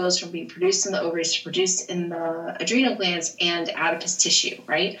estrogen goes from being produced in the ovaries to produced in the adrenal glands and adipose tissue,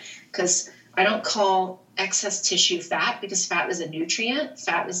 right? Because I don't call excess tissue fat, because fat is a nutrient.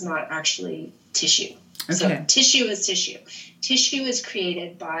 Fat is not actually tissue. Okay. So tissue is tissue. Tissue is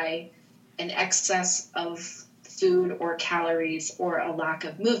created by an excess of food or calories or a lack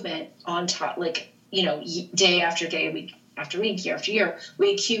of movement on top, like, day after day, week after week, year after year,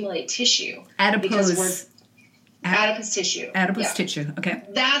 we accumulate tissue. Adipose tissue. Adipose tissue. Okay.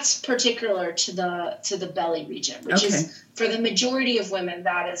 That's particular to the belly region, which is, for the majority of women,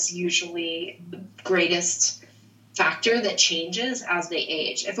 that is usually the greatest factor that changes as they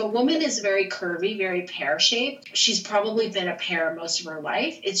age. If a woman is very curvy, very pear-shaped, she's probably been a pear most of her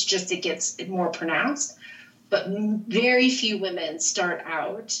life. It's just, it gets more pronounced. But very few women start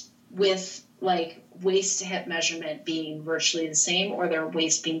out with like waist to hip measurement being virtually the same, or their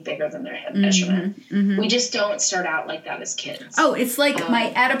waist being bigger than their hip measurement. Mm-hmm. We just don't start out like that as kids. Oh, it's like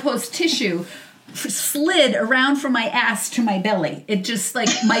my adipose tissue slid around from my ass to my belly. It just, like,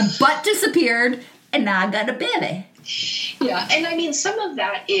 my butt disappeared, and now I got a belly. Yeah, and I mean, some of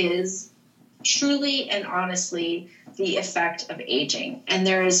that is truly and honestly the effect of aging. And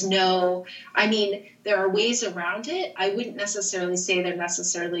there is no, I mean, there are ways around it. I wouldn't necessarily say they're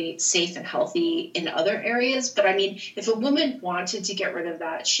necessarily safe and healthy in other areas. But I mean, if a woman wanted to get rid of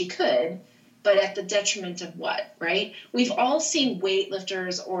that, she could. But at the detriment of what, right? We've all seen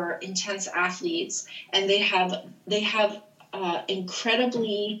weightlifters or intense athletes, and they have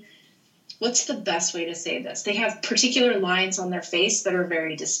incredibly, what's the best way to say this? They have particular lines on their face that are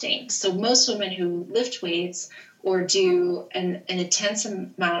very distinct. So most women who lift weights or do an intense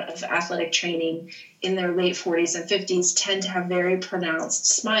amount of athletic training in their late 40s and 50s tend to have very pronounced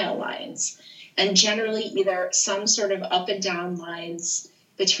smile lines, and generally either some sort of up and down lines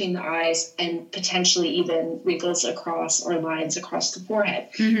between the eyes and potentially even wrinkles across or lines across the forehead.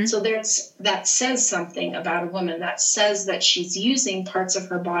 Mm-hmm. So that says something about a woman. That says that she's using parts of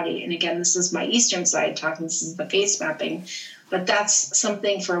her body. And again, this is my Eastern side talking. This is the face mapping. But that's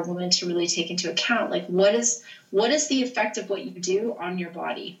something for a woman to really take into account. Like, what is the effect of what you do on your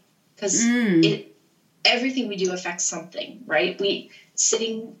body? Because everything we do affects something, right? We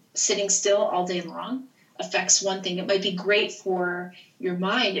sitting still all day long affects one thing. It might be great for your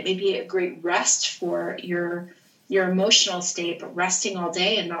mind. It may be a great rest for your emotional state, but resting all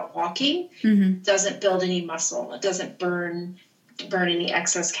day and not walking doesn't build any muscle. It doesn't burn any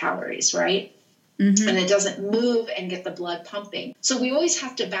excess calories, right? Mm-hmm. And it doesn't move and get the blood pumping. So we always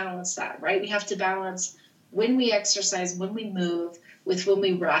have to balance that, right? We have to balance when we exercise, when we move, with when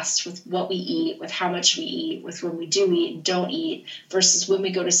we rest, with what we eat, with how much we eat, with when we do eat and don't eat, versus when we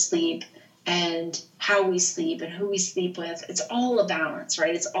go to sleep, and how we sleep and who we sleep with. It's all a balance,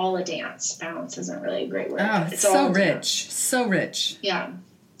 right? It's all a dance. Balance isn't really a great word. Oh, it's so rich. So rich. Yeah.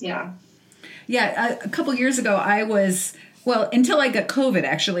 Yeah. Yeah. A couple years ago, until I got COVID,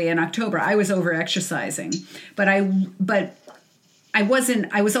 actually, in October, I was over exercising, but I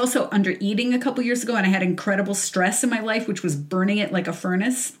was also under eating a couple years ago, and I had incredible stress in my life, which was burning it like a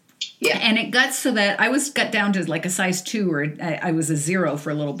furnace. Yeah. And it got so that I got down to like a size 2, or I was a 0 for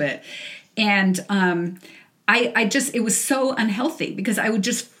a little bit. And it was so unhealthy because I would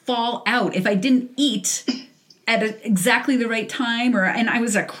just fall out if I didn't eat at exactly the right time, and I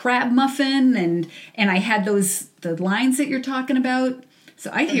was a crab muffin, and I had the lines that you're talking about.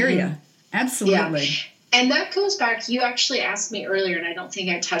 So I hear you. Absolutely. Yeah. And that goes back, you actually asked me earlier, and I don't think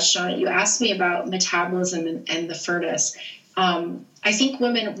I touched on it. You asked me about metabolism and the furnace. I think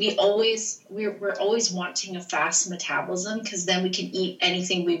women, we're always wanting a fast metabolism, because then we can eat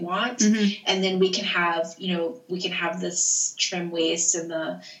anything we want, and then we can have this trim waist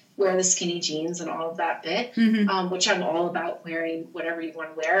and wear the skinny jeans and all of that bit, which I'm all about, wearing whatever you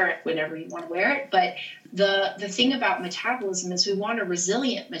want to wear whenever you want to wear it. But the thing about metabolism is we want a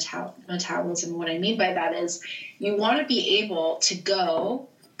resilient metabolism. What I mean by that is you want to be able to go.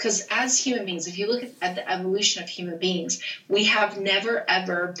 Because as human beings, if you look at the evolution of human beings, we have never,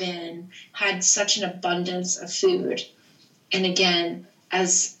 ever had such an abundance of food. And again,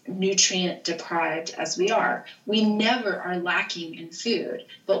 as nutrient deprived as we are, we never are lacking in food,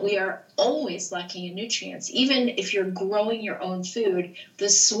 but we are always lacking in nutrients. Even if you're growing your own food, the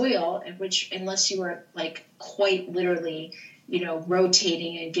soil, unless you are like quite literally,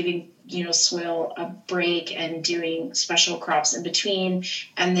 rotating and giving, soil a break and doing special crops in between,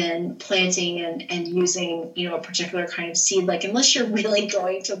 and then planting and using, a particular kind of seed, like unless you're really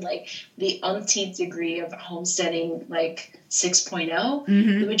going to like the umpteenth degree of homesteading, like 6.0,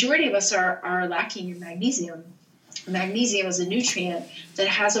 the majority of us are lacking in magnesium. Magnesium is a nutrient that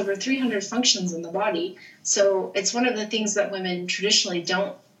has over 300 functions in the body. So it's one of the things that women traditionally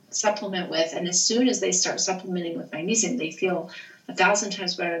don't supplement with. And as soon as they start supplementing with magnesium, they feel 1,000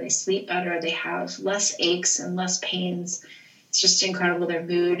 times better. They sleep better. They have less aches and less pains. It's just incredible. Their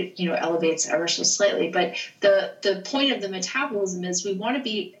mood, elevates ever so slightly. But the point of the metabolism is we want to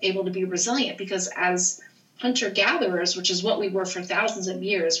be able to be resilient, because as hunter-gatherers, which is what we were for thousands of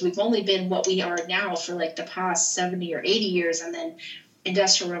years, we've only been what we are now for like the past 70 or 80 years, and then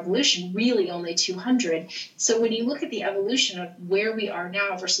Industrial Revolution, really only 200. So when you look at the evolution of where we are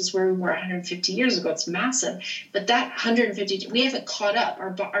now versus where we were 150 years ago, it's massive. But that 150, we haven't caught up.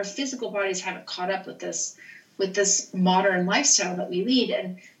 Our physical bodies haven't caught up with this modern lifestyle that we lead.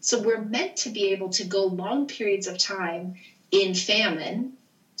 And so we're meant to be able to go long periods of time in famine,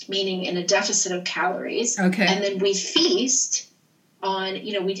 meaning in a deficit of calories. Okay. And then we feast on,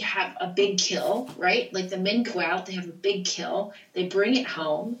 we have a big kill, right? Like the men go out, they have a big kill, they bring it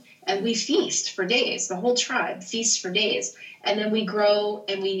home, and we feast for days. The whole tribe feasts for days. And then we grow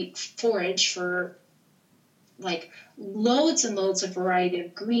and we forage for like loads and loads of variety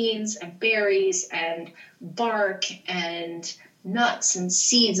of greens and berries and bark and nuts and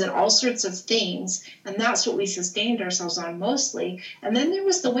seeds and all sorts of things. And that's what we sustained ourselves on mostly. And then there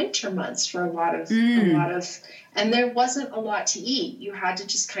was the winter months for a lot of, and there wasn't a lot to eat. You had to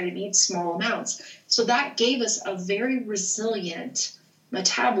just kind of eat small amounts. So that gave us a very resilient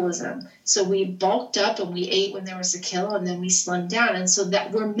metabolism. So we bulked up and we ate when there was a kill, and then we slimmed down. And so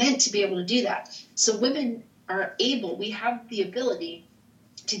that we're meant to be able to do that. So women we have the ability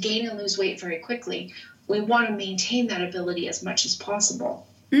to gain and lose weight very quickly. We want to maintain that ability as much as possible.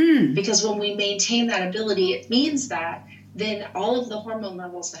 Because when we maintain that ability, it means that then all of the hormone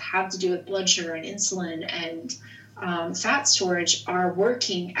levels that have to do with blood sugar and insulin and fat storage are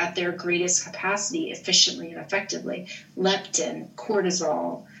working at their greatest capacity efficiently and effectively. Leptin,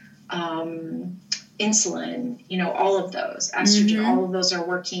 cortisol, insulin, all of those, estrogen, all of those are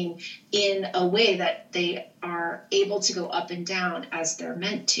working in a way that they are able to go up and down as they're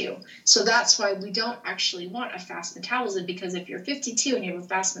meant to. So that's why we don't actually want a fast metabolism, because if you're 52 and you have a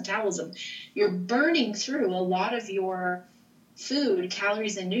fast metabolism, you're burning through a lot of your food,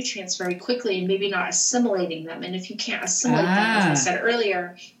 calories, and nutrients very quickly, and maybe not assimilating them. And if you can't assimilate them, as I said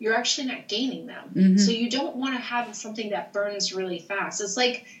earlier, you're actually not gaining them. So you don't want to have something that burns really fast. It's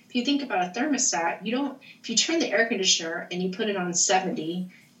like, if you think about a thermostat, if you turn the air conditioner and you put it on 70,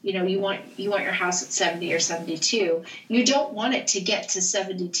 you want your house at 70 or 72. You don't want it to get to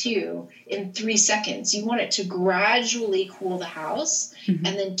 72 in 3 seconds. You want it to gradually cool the house and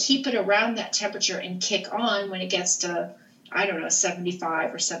then keep it around that temperature and kick on when it gets to,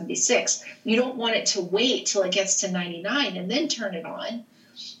 75 or 76. You don't want it to wait till it gets to 99 and then turn it on.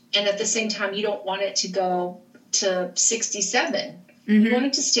 And at the same time, you don't want it to go to 67. You want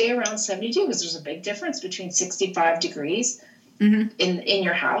it to stay around 72, because there's a big difference between 65 degrees in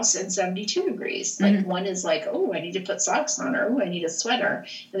your house and 72 degrees. Like one is like, oh, I need to put socks on, or oh, I need a sweater.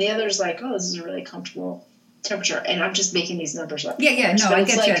 And the other is like, oh, this is a really comfortable temperature. And I'm just making these numbers up. Yeah. No, I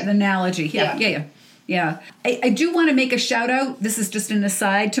get you. The analogy. Yeah. I do want to make a shout out. This is just an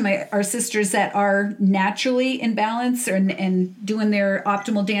aside to our sisters that are naturally in balance and doing their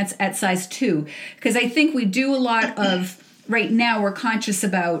optimal dance at size 2. Because I think we do a lot of, right now we're conscious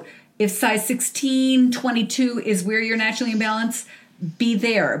about, if size 16, 22 is where you're naturally in balance, be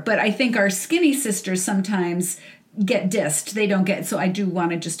there. But I think our skinny sisters sometimes get dissed. They don't get, so I do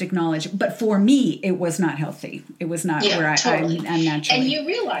want to just acknowledge. But for me, it was not healthy. It was not where totally. I'm naturally. And you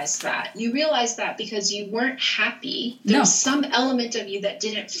realized that. You realized that because you weren't happy. There was some element of you that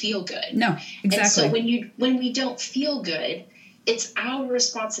didn't feel good. No, exactly. And so when we don't feel good, it's our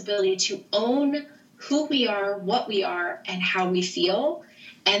responsibility to own who we are, what we are, and how we feel.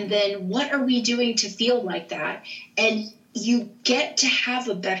 And then what are we doing to feel like that? And you get to have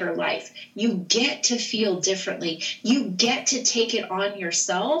a better life. You get to feel differently. You get to take it on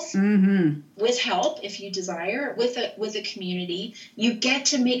yourself with help, if you desire, with a community. You get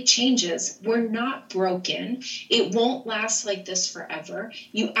to make changes. We're not broken. It won't last like this forever.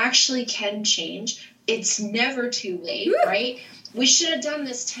 You actually can change. It's never too late, right? We should have done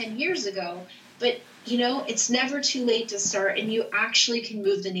this 10 years ago, but it's never too late to start, and you actually can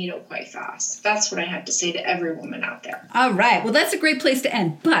move the needle quite fast. That's what I have to say to every woman out there. All right. Well, that's a great place to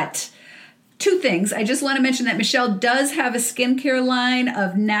end. But 2 things. I just want to mention that Michelle does have a skincare line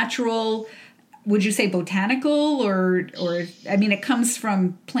of natural, would you say botanical or it comes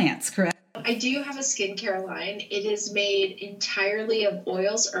from plants, correct? I do have a skincare line. It is made entirely of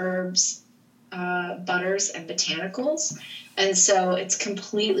oils, herbs, butters and botanicals. And so it's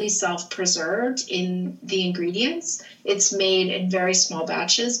completely self-preserved in the ingredients. It's made in very small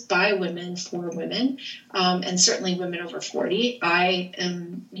batches by women for women, and certainly women over 40. I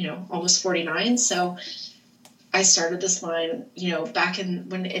am, almost 49. So I started this line, back in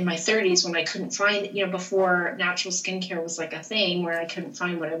my 30s when I couldn't find, before natural skincare was like a thing where I couldn't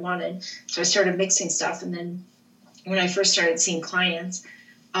find what I wanted. So I started mixing stuff. And then when I first started seeing clients,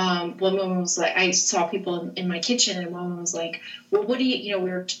 one woman was like, I saw people in my kitchen, and one woman was like, well, what do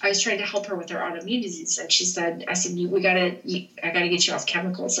you, I was trying to help her with her autoimmune disease. And I said, I gotta get you off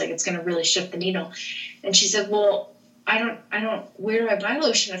chemicals. Like, it's going to really shift the needle. And she said, well, I don't, where do I buy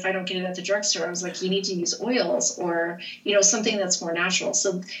lotion if I don't get it at the drugstore? I was like, you need to use oils or, something that's more natural.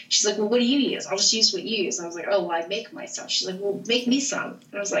 So she's like, well, what do you use? I'll just use what you use. I was like, oh, well, I make myself. She's like, well, make me some.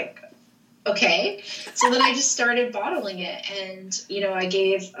 And I was like, okay. So then I just started bottling it. And, I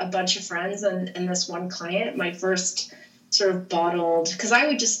gave a bunch of friends and this one client my first sort of bottled, because I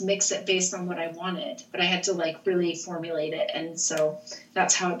would just mix it based on what I wanted, but I had to really formulate it. And so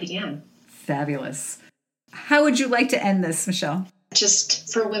that's how it began. Fabulous. How would you like to end this, Michelle?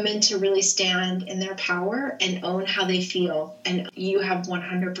 Just for women to really stand in their power and own how they feel. And you have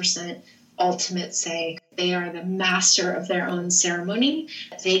 100% ultimate say. They are the master of their own ceremony.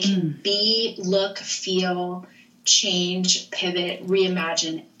 They can be, look, feel, change, pivot,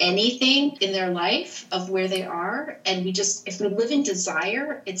 reimagine anything in their life of where they are. And if we live in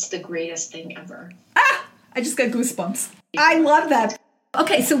desire, it's the greatest thing ever. I just got goosebumps. I love that.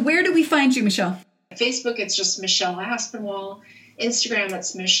 Okay, so where do we find you, Michelle? Facebook, it's just Michelle Aspinwall. Instagram,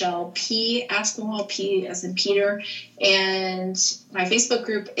 it's Michelle P. Aspinwall, P as in Peter. And my Facebook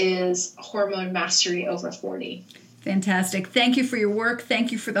group is Hormone Mastery Over 40. Fantastic. Thank you for your work.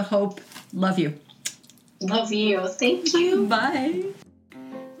 Thank you for the hope. Love you. Love you. Thank you. Bye.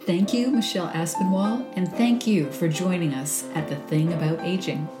 Thank you, Michelle Aspinwall, and thank you for joining us at The Thing About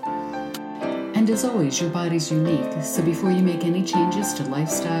Aging. And as always, your body's unique, so before you make any changes to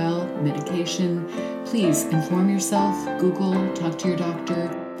lifestyle, medication, please inform yourself, Google, talk to your doctor.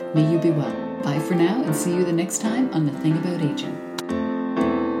 May you be well. Bye for now, and see you the next time on The Thing About Aging.